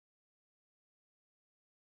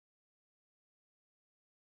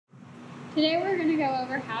Today we're going to go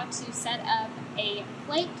over how to set up a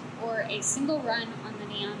plate or a single run on the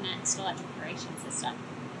NxT Electroporation system.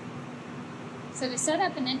 So to set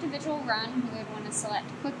up an individual run, we would want to select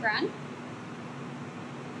Quick Run.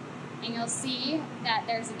 And you'll see that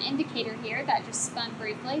there's an indicator here that just spun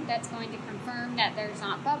briefly that's going to confirm that there's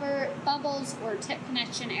not bubbles or tip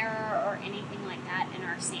connection error or anything like that in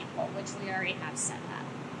our sample, which we already have set up.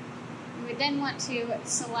 You would then want to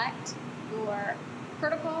select your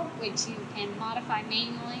protocol, which you can modify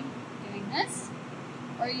manually doing this,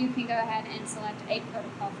 or you can go ahead and select a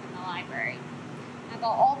protocol from the library. Now they'll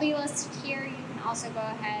all be listed here. You can also go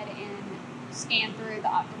ahead and scan through the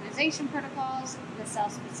optimization protocols, the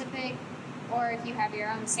cell-specific, or if you have your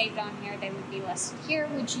own saved on here, they would be listed here,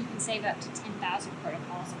 which you can save up to 10,000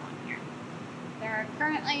 protocols on here. There are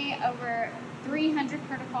currently over 300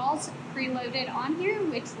 protocols preloaded on here,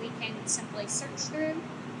 which we can simply search through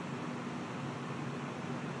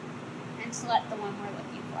and select the one we're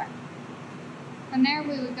looking for. From there,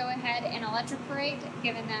 we would go ahead and electroporate,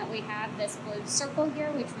 given that we have this blue circle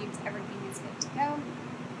here, which means everything is good to go.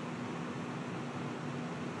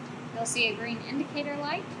 You'll see a green indicator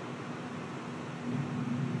light,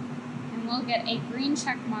 and we'll get a green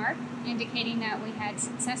check mark indicating that we had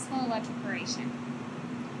successful electroporation.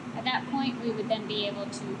 At that point, we would then be able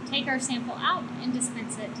to take our sample out and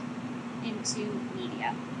dispense it into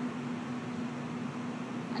media.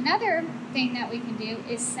 Another thing that we can do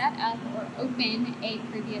is set up or open a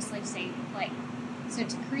previously saved plate. So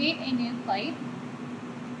to create a new plate,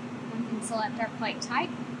 we can select our plate type,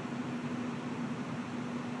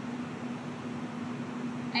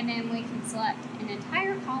 and then we can select an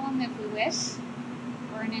entire column if we wish,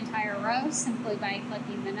 or an entire row simply by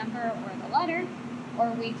clicking the number or the letter, or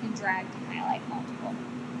we can drag to highlight multiple.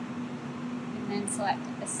 And then select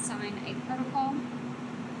Assign a Protocol,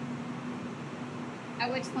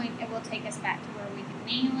 at which point it will take us back to where we can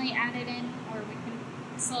manually add it in, or we can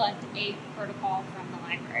select a protocol from the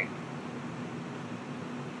library.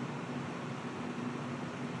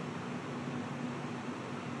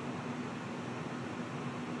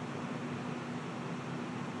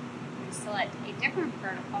 Select a different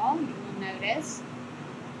protocol, you will notice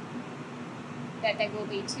that they will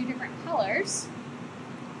be two different colors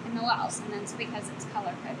in the wells, and that's because it's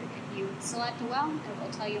color coded. If you select a well, it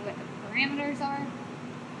will tell you what the parameters are,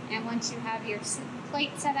 and once you have your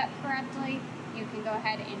plate set up correctly, you can go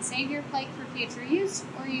ahead and save your plate for future use,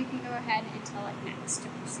 or you can go ahead and tell it next to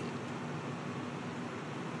proceed.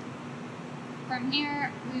 From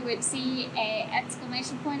here, we would see an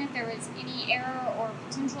exclamation point if there was any error or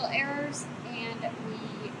potential errors, and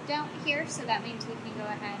we don't here, so that means we can go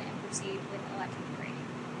ahead and proceed with electroporating.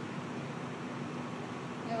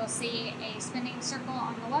 You will see a spinning circle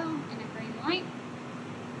on the well and a green light.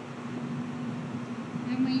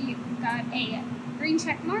 And we got a green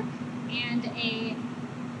check mark and a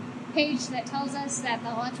page that tells us that the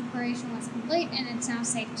electroporation was complete and it's now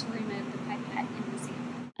safe to remove the pipette in the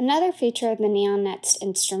sample. Another feature of the NxT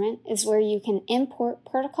instrument is where you can import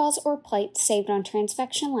protocols or plates saved on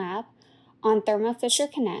Transfection Lab on Thermo Fisher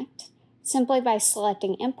Connect simply by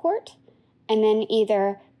selecting Import, and then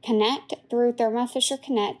either connect through Thermo Fisher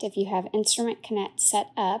Connect if you have Instrument Connect set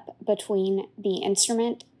up between the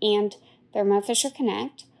instrument and Thermo Fisher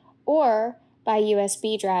Connect, or by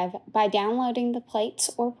USB drive by downloading the plates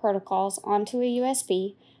or protocols onto a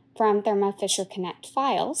USB from Thermo Fisher Connect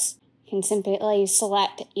files. You can simply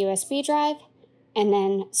select USB drive and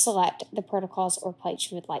then select the protocols or plates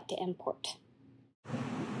you would like to import.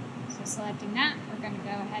 So selecting that, we're going to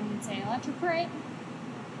go ahead and say electroporate.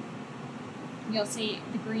 You'll see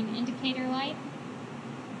the green indicator light.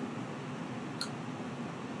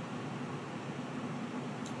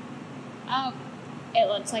 Oh, it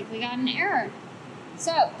looks like we got an error.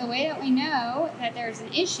 So the way that we know that there's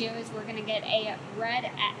an issue is we're going to get a red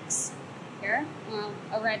X here, well,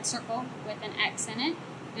 a red circle with an X in it.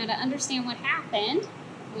 Now to understand what happened,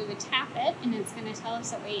 we would tap it and it's going to tell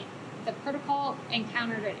us that the protocol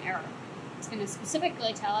encountered an error. It's going to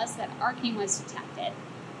specifically tell us that arcing was detected.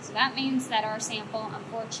 So that means that our sample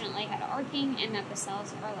unfortunately had arcing and that the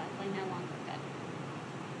cells are likely no longer good.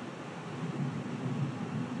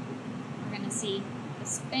 We're going to see the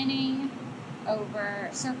spinning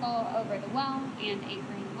circle over the well and a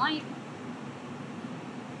green light.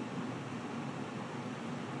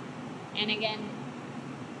 And again,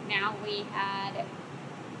 now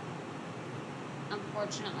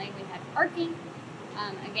unfortunately we had arcing.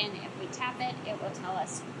 Again, if we tap it, it will tell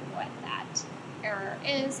us what that error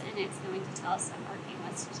is, and it's going to tell us that arcing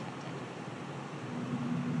was detected.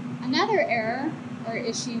 Another error or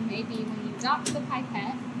issue may be when you dock the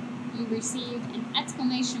pipette you receive an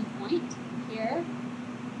exclamation point here.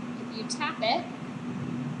 If you tap it,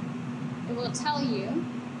 it will tell you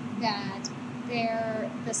that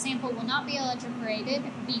the sample will not be electroporated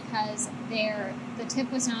because the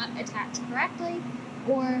tip was not attached correctly,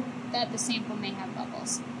 or that the sample may have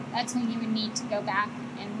bubbles. That's when you would need to go back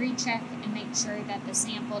and recheck and make sure that the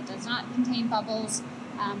sample does not contain bubbles,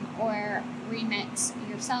 or remix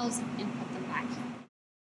your cells and